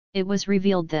it was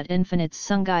revealed that Infinite's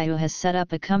Sunggyu has set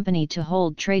up a company to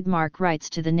hold trademark rights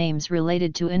to the names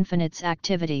related to Infinite's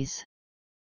activities.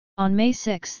 On May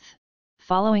 6,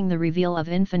 following the reveal of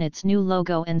Infinite's new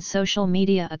logo and social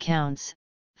media accounts,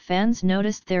 fans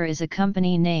noticed there is a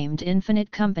company named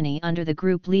Infinite Company under the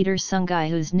group leader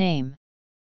Sunggyu's name.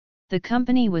 The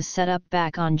company was set up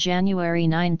back on January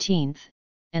 19,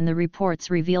 and the reports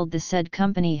revealed the said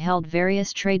company held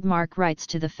various trademark rights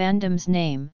to the fandom's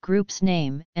name, group's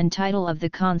name, and title of the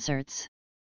concerts.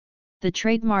 The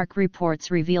trademark reports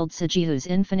revealed Suggyu's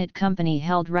Infinite Company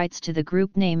held rights to the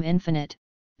group name Infinite,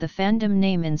 the fandom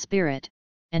name Inspirit,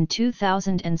 and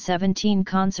 2017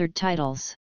 concert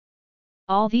titles.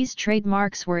 All these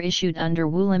trademarks were issued under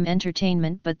Woollim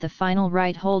Entertainment, but the final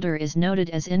right holder is noted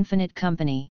as Infinite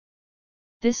Company.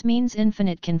 This means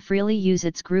Infinite can freely use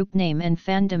its group name and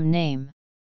fandom name.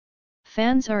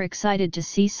 Fans are excited to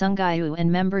see Sunggyu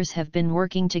and members have been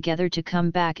working together to come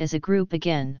back as a group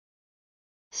again.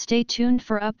 Stay tuned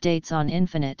for updates on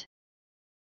Infinite.